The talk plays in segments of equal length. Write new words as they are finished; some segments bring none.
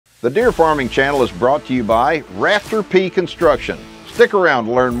The Deer Farming Channel is brought to you by Rafter P Construction. Stick around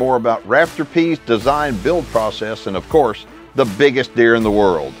to learn more about Rafter P's design build process and, of course, the biggest deer in the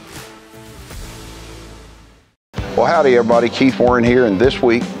world. Well, howdy everybody, Keith Warren here, and this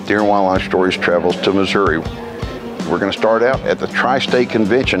week Deer and Wildlife Stories travels to Missouri. We're going to start out at the Tri-State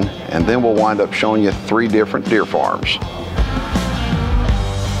Convention, and then we'll wind up showing you 3 different deer farms.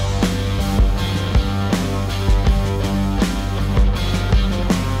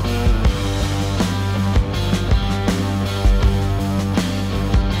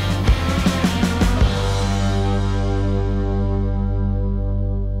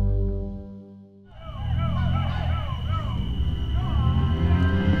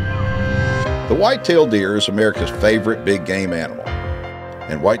 The whitetail deer is America's favorite big game animal,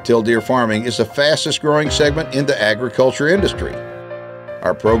 and whitetail deer farming is the fastest growing segment in the agriculture industry.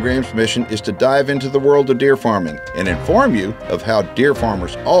 Our program's mission is to dive into the world of deer farming and inform you of how deer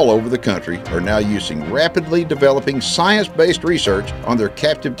farmers all over the country are now using rapidly developing science-based research on their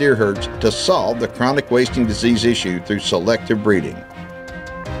captive deer herds to solve the chronic wasting disease issue through selective breeding.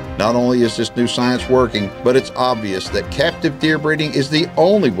 Not only is this new science working, but it's obvious that captive deer breeding is the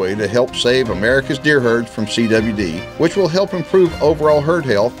only way to help save America's deer herds from CWD, which will help improve overall herd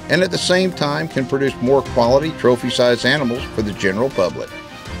health and at the same time can produce more quality trophy-sized animals for the general public.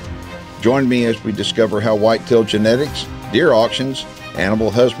 Join me as we discover how whitetail genetics, deer auctions,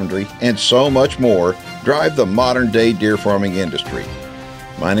 animal husbandry, and so much more drive the modern-day deer farming industry.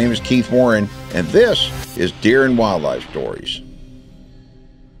 My name is Keith Warren, and this is Deer and Wildlife Stories.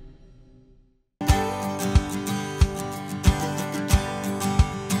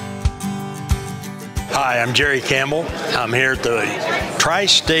 Hi, I'm Jerry Campbell. I'm here at the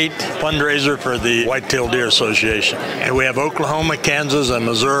Tri-State fundraiser for the Whitetail Deer Association. And we have Oklahoma, Kansas, and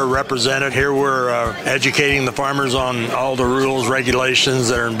Missouri represented. Here we're educating the farmers on all the rules, regulations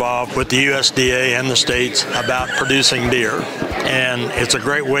that are involved with the USDA and the states about producing deer. And it's a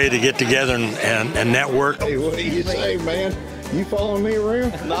great way to get together and network. Hey, what do you say, man? You following me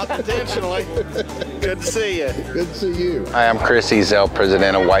around? Not intentionally. Good to see you. Good to see you. Hi, I'm Chris Ezel,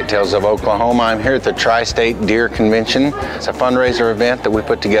 president of Whitetails of Oklahoma. I'm here at the Tri-State Deer Convention. It's a fundraiser event that we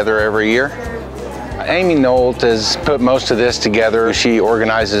put together every year. Amy NOLD has put most of this together. She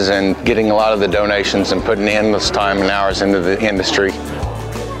organizes and getting a lot of the donations and putting endless time and hours into the industry.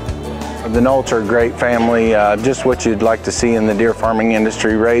 The Nolds are a great family, just what you'd like to see in the deer farming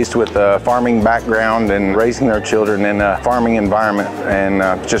industry, raised with a farming background and raising their children in a farming environment, and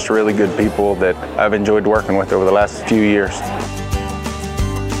just really good people that I've enjoyed working with over the last few years.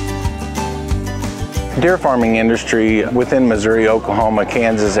 Deer farming industry within Missouri, Oklahoma,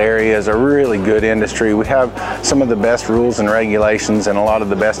 Kansas area is a really good industry. We have some of the best rules and regulations and a lot of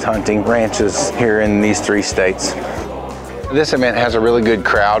the best hunting ranches here in these 3 states. This event has a really good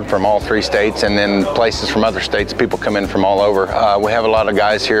crowd from all 3 states, and then places from other states. People come in from all over. We have a lot of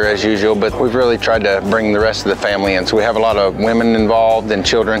guys here as usual, but we've really tried to bring the rest of the family in. So we have a lot of women involved and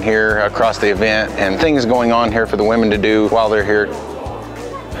children here across the event, and things going on here for the women to do while they're here.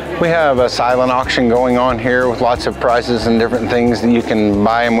 We have a silent auction going on here with lots of prizes and different things that you can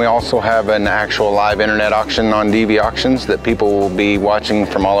buy, and we also have an actual live internet auction on DV auctions that people will be watching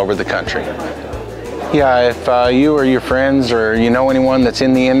from all over the country. Yeah, if you or your friends or you know anyone that's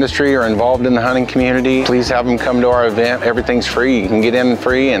in the industry or involved in the hunting community, please have them come to our event. Everything's free. You can get in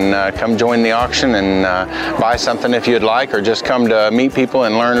free and come join the auction and buy something if you'd like, or just come to meet people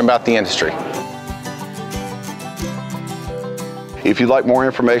and learn about the industry. If you'd like more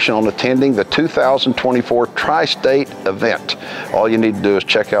information on attending the 2024 Tri-State event, all you need to do is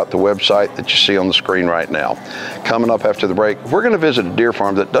check out the website that you see on the screen right now. Coming up after the break, we're going to visit a deer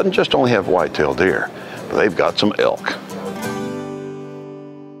farm that doesn't just only have whitetail deer, but they've got some elk.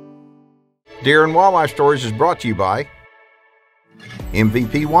 Deer and Wildlife Stories is brought to you by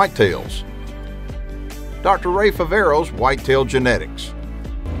MVP Whitetails, Dr. Ray Favero's Whitetail Genetics,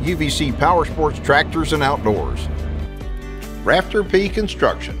 UVC Power Sports Tractors and Outdoors, Rafter P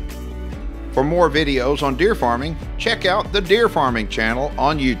Construction. For more videos on deer farming, check out the Deer Farming channel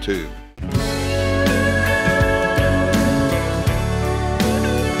on YouTube.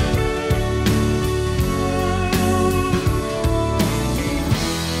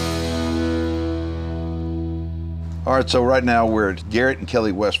 All right, so right now we're at Garrett and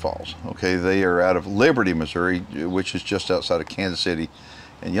Kelly Westfalls. Okay, they are out of Liberty, Missouri, which is just outside of Kansas City.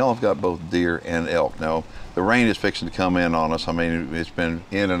 And y'all have got both deer and elk. Now, the rain is fixing to come in on us. I mean, it's been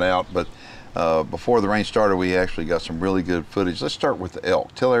in and out, but before the rain started, we actually got some really good footage. Let's start with the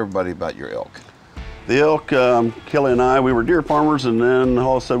elk. Tell everybody about your elk. The elk, Kelly and I, we were deer farmers, and then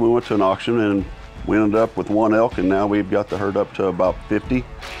all of a sudden we went to an auction and we ended up with 1 elk, and now we've got the herd up to about 50.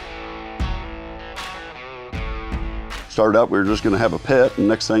 Started out, we were just going to have a pet, and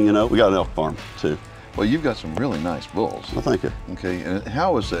next thing you know, we got an elk farm too. Well, you've got some really nice bulls. Well, thank you. Okay, and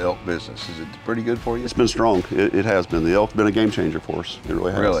how is the elk business? Is it pretty good for you? It's been strong. It has been. The elk's been a game changer for us. It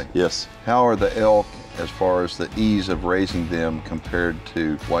really has. Really? Yes. How are the elk as far as the ease of raising them compared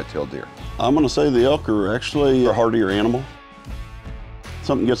to white-tailed deer? I'm going to say the elk are actually a hardier animal.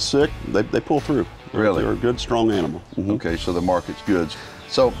 Something gets sick, they pull through. Really? They're a good, strong animal. Mm-hmm. Okay, so the market's good.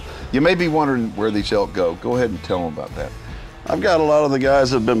 So you may be wondering where these elk go. Go ahead and tell them about that. I've got a lot of the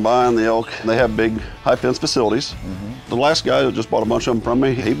guys that have been buying the elk. They have big, high fence facilities. The last guy that just bought a bunch of them from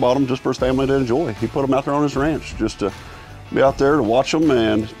me, he bought them just for his family to enjoy. He put them out there on his ranch just to be out there to watch them,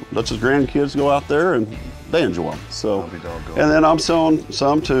 and lets his grandkids go out there and they enjoy them. So, and then I'm selling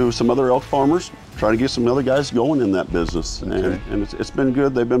some to some other elk farmers, trying to get some other guys going in that business. Okay. And it's been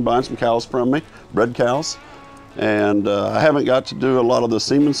good. They've been buying some cows from me, bred cows. And I haven't got to do a lot of the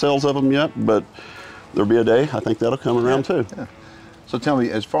semen sales of them yet, but there'll be a day, I think that'll come around too. Yeah. So tell me,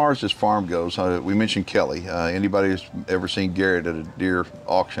 as far as this farm goes, we mentioned Kelly. Anybody who's ever seen Garrett at a deer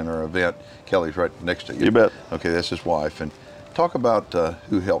auction or event, Kelly's right next to you. You bet. Okay, that's his wife. And talk about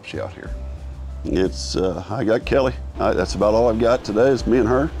who helps you out here. It's, I got Kelly. That's about all I've got today is me and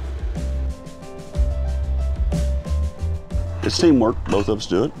her. It's teamwork, both of us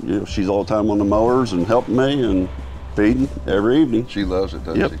do it. You know, she's all the time on the mowers and helping me and feeding every evening. She loves it,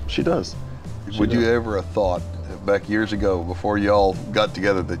 doesn't she? Yep, she does. Would you ever have thought back years ago before you all got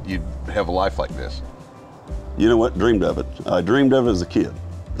together that you'd have a life like this? You know what, dreamed of it. I dreamed of it as a kid.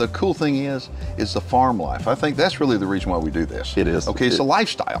 The cool thing is the farm life. I think that's really the reason why we do this. It is. Okay, it's a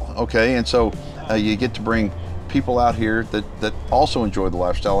lifestyle, okay? And so you get to bring people out here that also enjoy the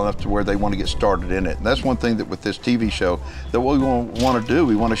lifestyle enough to where they want to get started in it. And that's one thing that with this TV show that we want to do.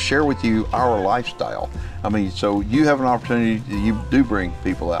 We want to share with you our lifestyle. I mean, so you have an opportunity, you do bring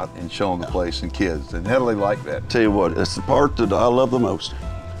people out and show them the place and kids. And how do they like that? Tell you what, it's the part that I love the most.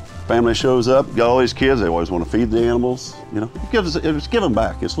 Family shows up, got all these kids, they always want to feed the animals. You know, it's giving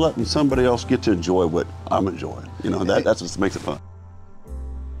back. It's letting somebody else get to enjoy what I'm enjoying. You know, that's what makes it fun.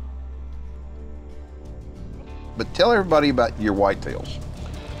 But tell everybody about your whitetails.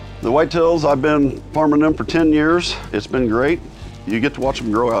 The whitetails, I've been farming them for 10 years. It's been great. You get to watch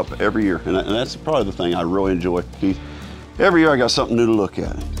them grow up every year, and that's probably the thing I really enjoy, Keith. Every year I got something new to look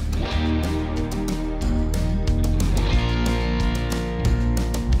at.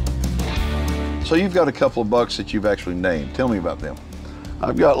 So you've got a couple of bucks that you've actually named. Tell me about them.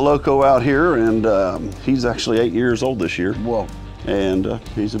 I've got Loco out here, and he's actually 8 years old this year. Whoa. And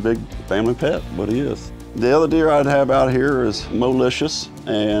he's a big family pet, what he is. The other deer I'd have out here is Molicious,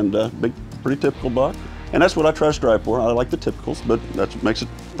 and big, pretty typical buck. And that's what I try to strive for. I like the typicals, but that's what makes it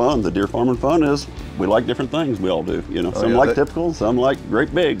fun. The deer farming fun is we like different things, we all do. You know, some like typicals, some like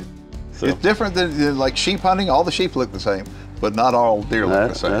great big. So. It's different than like sheep hunting. All the sheep look the same, but not all deer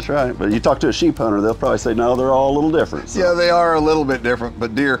look the same. That's right. But you talk to a sheep hunter, they'll probably say, no, they're all a little different. So. Yeah, they are a little bit different,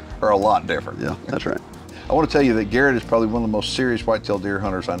 but deer are a lot different. Yeah, that's right. I want to tell you that Garrett is probably one of the most serious whitetail deer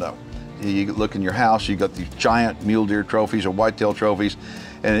hunters I know. You look in your house, you got these giant mule deer trophies or whitetail trophies,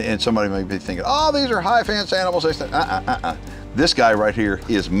 and somebody may be thinking, oh, these are high fence animals. They say, This guy right here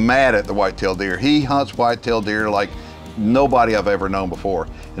is mad at the whitetail deer. He hunts whitetail deer like nobody I've ever known before,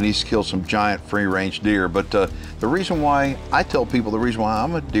 and he's killed some giant free range deer. But the reason why I tell people the reason why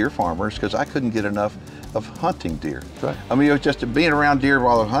I'm a deer farmer is because I couldn't get enough of hunting deer. Right. I mean, it was just being around deer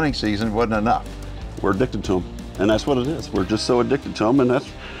while the hunting season wasn't enough. We're addicted to them, and that's what it is. We're just so addicted to them, and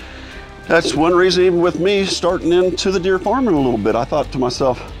that's one reason, even with me starting into the deer farming a little bit, I thought to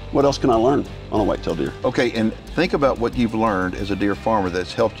myself, what else can I learn on a whitetail deer? Okay, and think about what you've learned as a deer farmer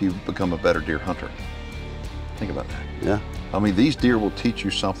that's helped you become a better deer hunter. Think about that. Yeah. I mean, these deer will teach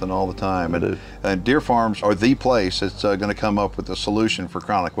you something all the time. And deer farms are the place that's going to come up with a solution for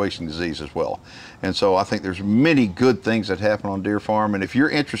chronic wasting disease as well. And so I think there's many good things that happen on deer farm. And if you're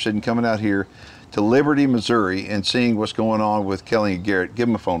interested in coming out here to Liberty, Missouri and seeing what's going on with Kelly and Garrett, give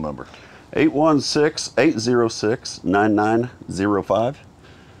them a phone number. 816-806-9905.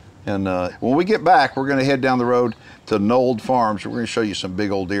 And when we get back, we're going to head down the road to NOLD FARMS. We're going to show you some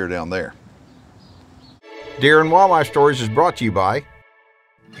big old deer down there. Deer and Wildlife Stories is brought to you by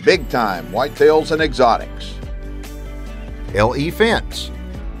Big Time Whitetails and Exotics, LE Fence,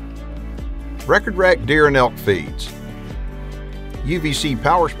 Record Rack Deer and Elk Feeds, UVC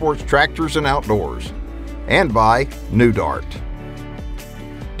Power Sports Tractors and Outdoors, and by New Dart.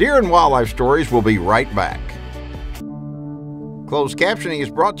 Deer and Wildlife Stories will be right back. Closed captioning is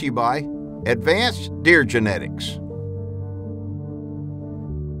brought to you by Advanced Deer Genetics.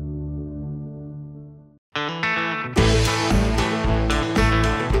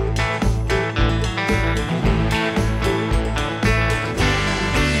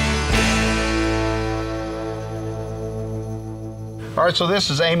 All right, so this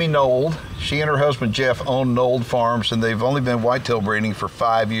is Amy Nold. She and her husband Jeff own NOLD Farms, and they've only been whitetail breeding for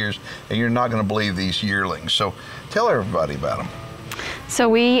 5 years, and you're not going to believe these yearlings. So tell everybody about them. So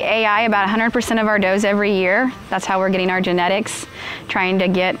we AI about 100% of our does every year. That's how we're getting our genetics, trying to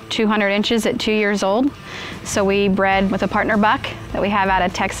get 200 inches at 2 years old. So we bred with a partner buck that we have out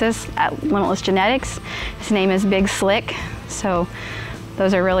of Texas at Limitless Genetics. His name is Big Slick. So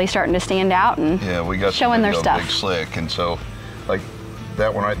those are really starting to stand out and yeah, we got showing their stuff. Big Slick, and so like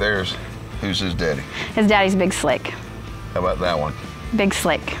that one right there is, who's his daddy? His daddy's Big Slick. How about that one? Big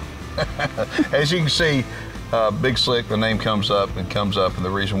Slick. As you can see, Big Slick, the name comes up, and the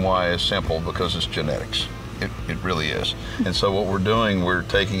reason why is simple, because it's genetics. It really is. And so what we're doing, we're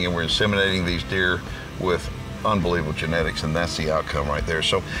taking and we're inseminating these deer with unbelievable genetics, and that's the outcome right there.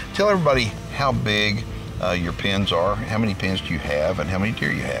 So tell everybody how big your pens are, how many pens do you have, and how many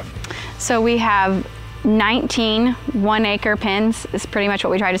deer you have. So we have 19 1-acre pens is pretty much what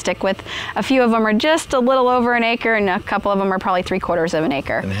we try to stick with. A few of them are just a little over an acre, and a couple of them are probably 3/4 of an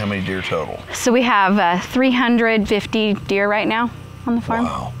acre. And how many deer total? So we have 350 deer right now on the farm.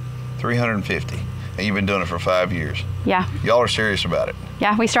 Wow, 350. And you've been doing it for 5 years. Yeah. Y'all are serious about it.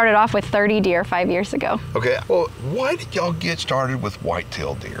 Yeah, we started off with 30 deer 5 years ago. Okay, well, why did y'all get started with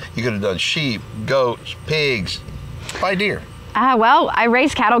whitetail deer? You could have done sheep, goats, pigs. Why deer? Well, I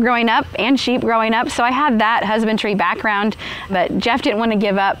raised cattle growing up and sheep growing up, so I had that husbandry background, but Jeff didn't want to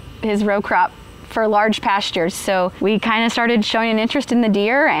give up his row crop for large pastures, so we kind of started showing an interest in the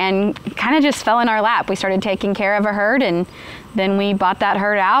deer and kind of just fell in our lap. We started taking care of a herd, and then we bought that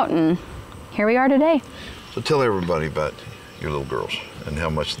herd out, and here we are today. So tell everybody about your little girls and how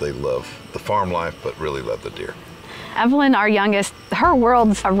much they love the farm life, but really love the deer. Evelyn, our youngest, her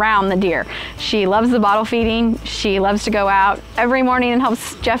world's around the deer. She loves the bottle feeding. She loves to go out every morning and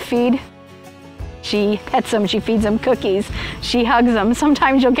helps Jeff feed. She pets them, she feeds them cookies, she hugs them.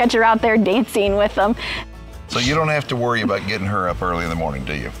 Sometimes you'll catch her out there dancing with them. So you don't have to worry about getting her up early in the morning,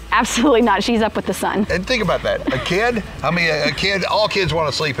 do you? Absolutely not, she's up with the sun. And think about that, a kid, all kids want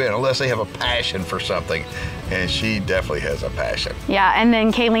to sleep in unless they have a passion for something. And she definitely has a passion. Yeah, and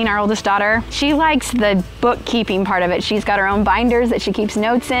then Kayleen, our oldest daughter, she likes the bookkeeping part of it. She's got her own binders that she keeps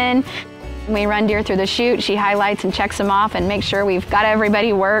notes in. When we run deer through the chute, she highlights and checks them off and makes sure we've got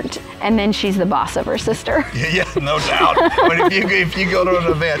everybody worked. And then she's the boss of her sister. Yeah, no doubt. But if you go to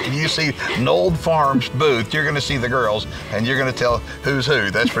an event and you see NOLD Farms booth, you're going to see the girls and you're going to tell who's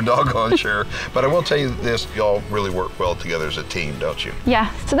who. That's for doggone sure. But I will tell you this, y'all really work well together as a team, don't you?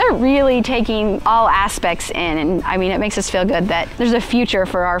 Yeah, so they're really taking all aspects in, and I mean, it makes us feel good that there's a future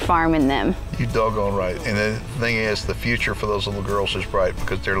for our farm in them. You doggone right. And the thing is, the future for those little girls is bright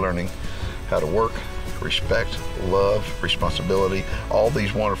because they're learning how to work, respect, love, responsibility, all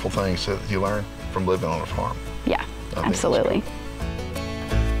these wonderful things that you learn from living on a farm. Yeah, absolutely.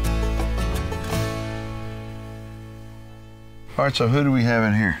 All right, so who do we have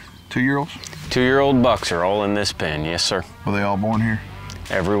in here? 2-year-olds? 2-year-old bucks are all in this pen, yes sir. Were they all born here?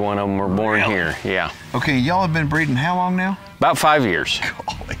 Every one of them were born here, yeah. Okay, y'all have been breeding how long now? About 5 years.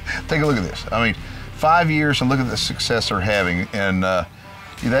 Golly, take a look at this. I mean, 5 years, and look at the success they're having. And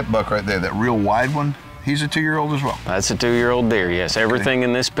that buck right there, that real wide one, he's a 2-year-old as well. That's a 2-year-old deer, yes. Everything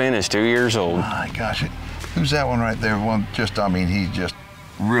in this pen is 2 years old. My gosh, who's that one right there? One just, I mean, he's just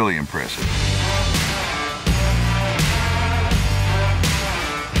really impressive.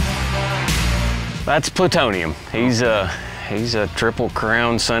 That's Plutonium. He's a Triple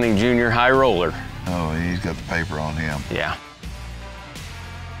Crown Sonny Jr. high roller. Oh, he's got the paper on him. Yeah.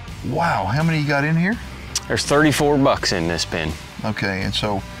 Wow, how many you got in here? There's 34 bucks in this pen. Okay, and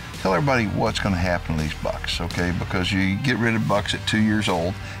so tell everybody what's going to happen to these bucks, okay? Because you get rid of bucks at 2 years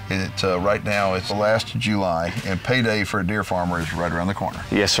old, and right now it's the last of July, and payday for a deer farmer is right around the corner.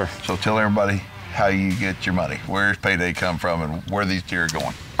 Yes, sir. So tell everybody how you get your money. Where's payday come from, and where these deer are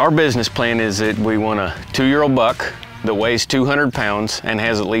going? Our business plan is that we want a 2-year-old buck that weighs 200 pounds and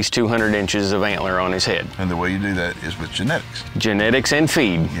has at least 200 inches of antler on his head. And the way you do that is with genetics. Genetics and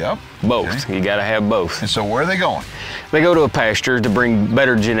feed. Yep. Both. Okay. You got to have both. And so where are they going? They go to a pasture to bring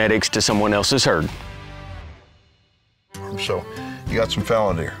better genetics to someone else's herd. So you got some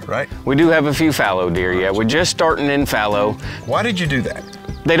fallow deer, right? We do have a few fallow deer, yeah. We're just starting in fallow. Why did you do that?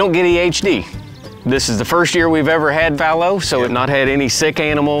 They don't get EHD. This is the first year we've ever had fallow, so it not had any sick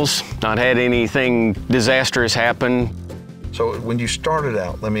animals, not had anything disastrous happen. So when you started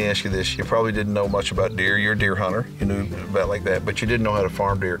out, let me ask you this, you probably didn't know much about deer. You're a deer hunter, you knew about like that, but you didn't know how to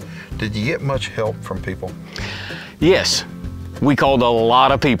farm deer. Did you get much help from people? Yes. We called a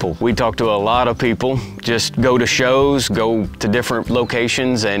lot of people. We talked to a lot of people. Just go to shows, go to different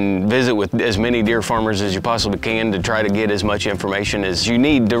locations, and visit with as many deer farmers as you possibly can to try to get as much information as you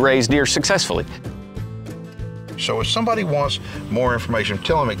need to raise deer successfully. So if somebody wants more information,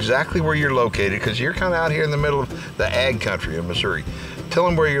 tell them exactly where you're located, because you're kind of out here in the middle of the ag country of Missouri. Tell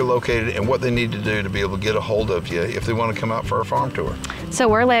them where you're located and what they need to do to be able to get a hold of you if they want to come out for a farm tour. So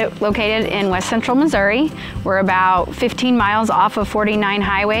we're located in West Central Missouri. We're about 15 miles off of 49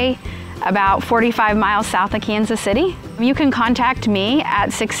 Highway, about 45 miles south of Kansas City. You can contact me at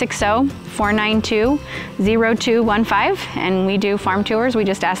 660-492-0215, and we do farm tours. We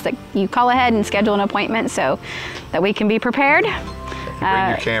just ask that you call ahead and schedule an appointment so that we can be prepared. Bring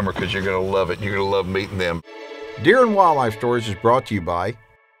your camera, because you're going to love it. You're going to love meeting them. Deer and Wildlife Stories is brought to you by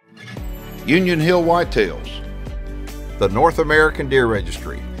Union Hill Whitetails, the North American Deer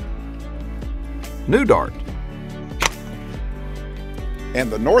Registry, New Dart, and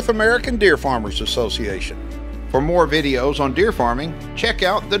the North American Deer Farmers Association. For more videos on deer farming, check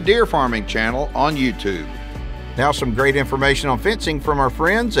out the Deer Farming channel on YouTube. Now some great information on fencing from our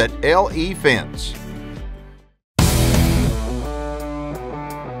friends at LE Fence.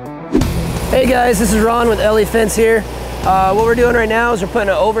 Hey guys, this is Ron with LE Fence here. What we're doing right now is we're putting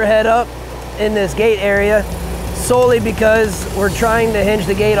an overhead up in this gate area solely because we're trying to hinge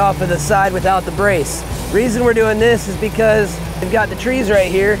the gate off of the side without the brace. Reason we're doing this is because we've got the trees right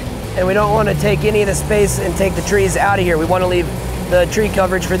here and we don't want to take any of the space and take the trees out of here. We want to leave the tree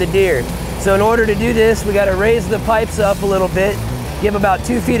coverage for the deer. So in order to do this, we got to raise the pipes up a little bit, give about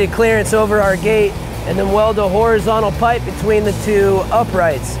 2 feet of clearance over our gate, and then weld a horizontal pipe between the two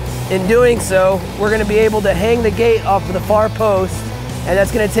uprights. In doing so, we're going to be able to hang the gate off of the far post, and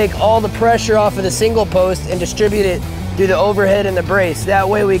that's going to take all the pressure off of the single post and distribute it through the overhead and the brace. That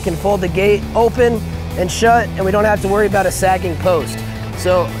way we can fold the gate open and shut, and we don't have to worry about a sagging post.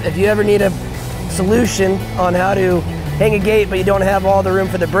 So if you ever need a solution on how to hang a gate but you don't have all the room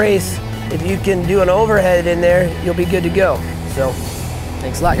for the brace, if you can do an overhead in there, you'll be good to go. So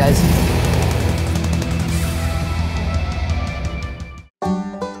thanks a lot, guys.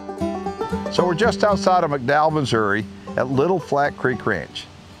 So we're just outside of McDowell, Missouri at Little Flat Creek Ranch.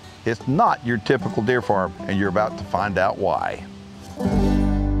 It's not your typical deer farm, and you're about to find out why.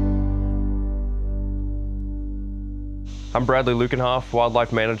 I'm Bradley Lukenhoff,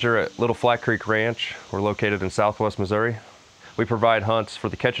 Wildlife Manager at Little Flat Creek Ranch. We're located in Southwest Missouri. We provide hunts for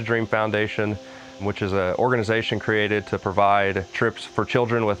the Catch a Dream Foundation, which is an organization created to provide trips for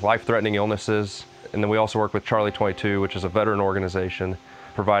children with life-threatening illnesses. And then we also work with Charlie 22, which is a veteran organization,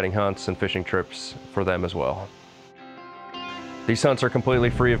 providing hunts and fishing trips for them as well. These hunts are completely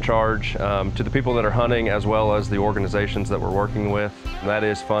free of charge to the people that are hunting, as well as the organizations that we're working with. That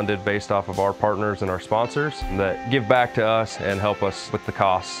is funded based off of our partners and our sponsors that give back to us and help us with the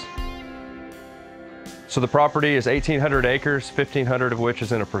costs. So the property is 1,800 acres, 1,500 of which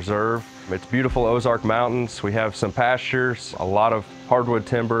is in a preserve. It's beautiful Ozark Mountains. We have some pastures, a lot of hardwood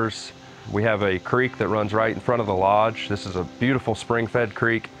timbers. We have a creek that runs right in front of the lodge. This is a beautiful spring-fed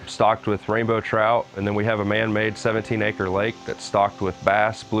creek stocked with rainbow trout. And then we have a man-made 17-acre lake that's stocked with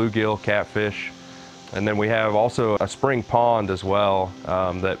bass, bluegill, catfish. And then we have also a spring pond as well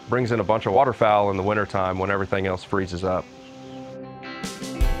that brings in a bunch of waterfowl in the wintertime when everything else freezes up.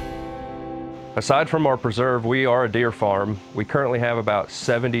 Aside from our preserve, we are a deer farm. We currently have about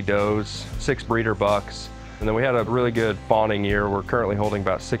 70 does, 6 breeder bucks. And then we had a really good fawning year. We're currently holding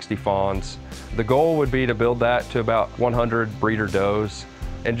about 60 fawns. The goal would be to build that to about 100 breeder does,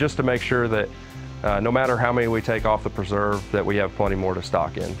 and just to make sure that no matter how many we take off the preserve, that we have plenty more to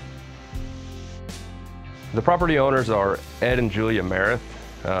stock in. The property owners are Ed and Julia Merith.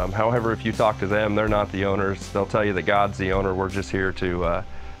 However, if you talk to them, they're not the owners. They'll tell you that God's the owner. We're just here to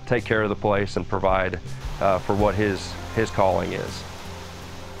take care of the place and provide for what his calling is.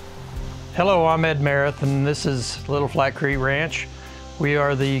 Hello, I'm Ed Merith, and this is Little Flat Creek Ranch. We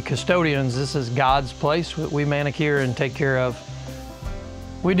are the custodians. This is God's place that we manicure and take care of.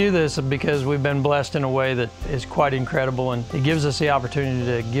 We do this because we've been blessed in a way that is quite incredible, and it gives us the opportunity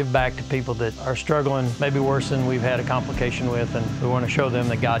to give back to people that are struggling, maybe worse than we've had a complication with, and we want to show them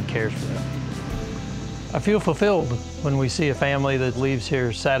that God cares for them. I feel fulfilled when we see a family that leaves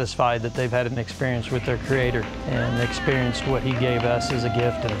here satisfied that they've had an experience with their Creator and experienced what He gave us as a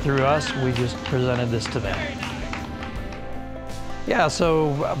gift, and through us, we just presented this to them. Yeah,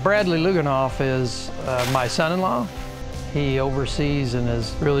 so Bradley Lukenhoff is my son-in-law. He oversees and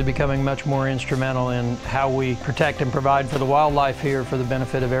is really becoming much more instrumental in how we protect and provide for the wildlife here for the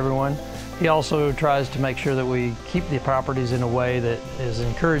benefit of everyone. He also tries to make sure that we keep the properties in a way that is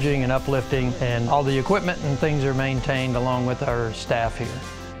encouraging and uplifting, and all the equipment and things are maintained along with our staff here.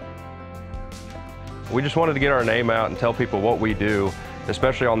 We just wanted to get our name out and tell people what we do,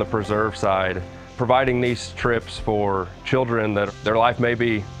 especially on the preserve side, providing these trips for children that their life may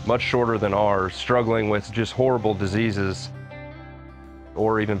be much shorter than ours, struggling with just horrible diseases,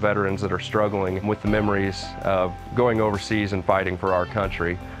 or even veterans that are struggling with the memories of going overseas and fighting for our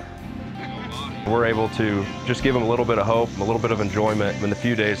country. We're able to just give them a little bit of hope, a little bit of enjoyment in the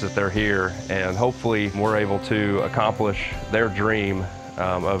few days that they're here, and hopefully we're able to accomplish their dream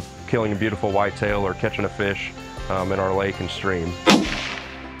of killing a beautiful whitetail or catching a fish in our lake and stream.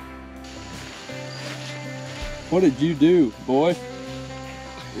 What did you do, boy?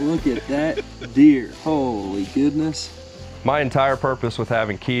 Look at that deer. Holy goodness. My entire purpose with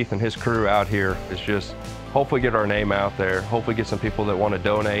having Keith and his crew out here is just hopefully get our name out there, hopefully get some people that want to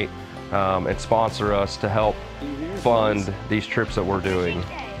donate and sponsor us to help fund these trips that we're doing.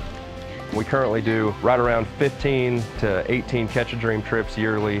 We currently do right around 15 to 18 Catch a Dream trips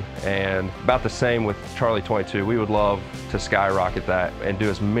yearly, and about the same with Charlie 22. We would love to skyrocket that and do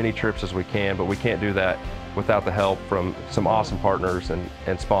as many trips as we can, but we can't do that without the help from some awesome partners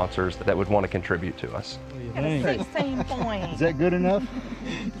and sponsors that would want to contribute to us. 16 points. Is that good enough?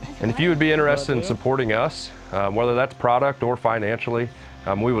 And if you would be interested in supporting us, whether that's product or financially,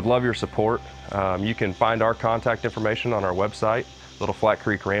 we would love your support. You can find our contact information on our website,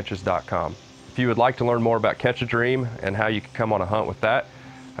 littleflatcreekranches.com. If you would like to learn more about Catch a Dream and how you can come on a hunt with that,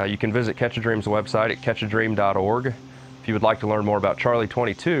 you can visit Catch a Dream's website at catchadream.org. If you would like to learn more about Charlie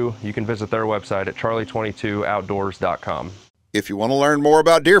 22, you can visit their website at charlie22outdoors.com. If you want to learn more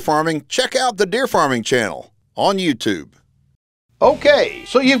about deer farming, check out the Deer Farming channel on YouTube. Okay,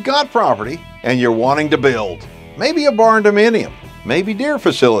 so you've got property and you're wanting to build. Maybe a barn dominium, maybe deer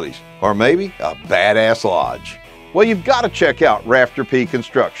facilities, or maybe a badass lodge. Well, you've got to check out Rafter P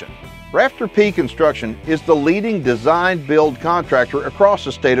Construction. Rafter P Construction is the leading design-build contractor across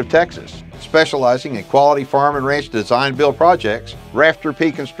the state of Texas. Specializing in quality farm and ranch design-build projects, Rafter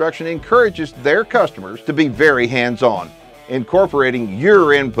P Construction encourages their customers to be very hands-on, incorporating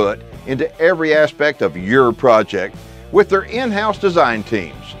your input into every aspect of your project with their in-house design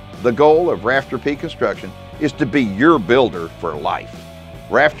teams. The goal of Rafter P Construction is to be your builder for life.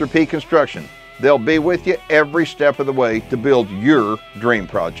 Rafter P Construction, they'll be with you every step of the way to build your dream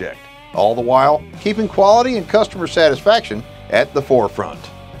project, all the while keeping quality and customer satisfaction at the forefront.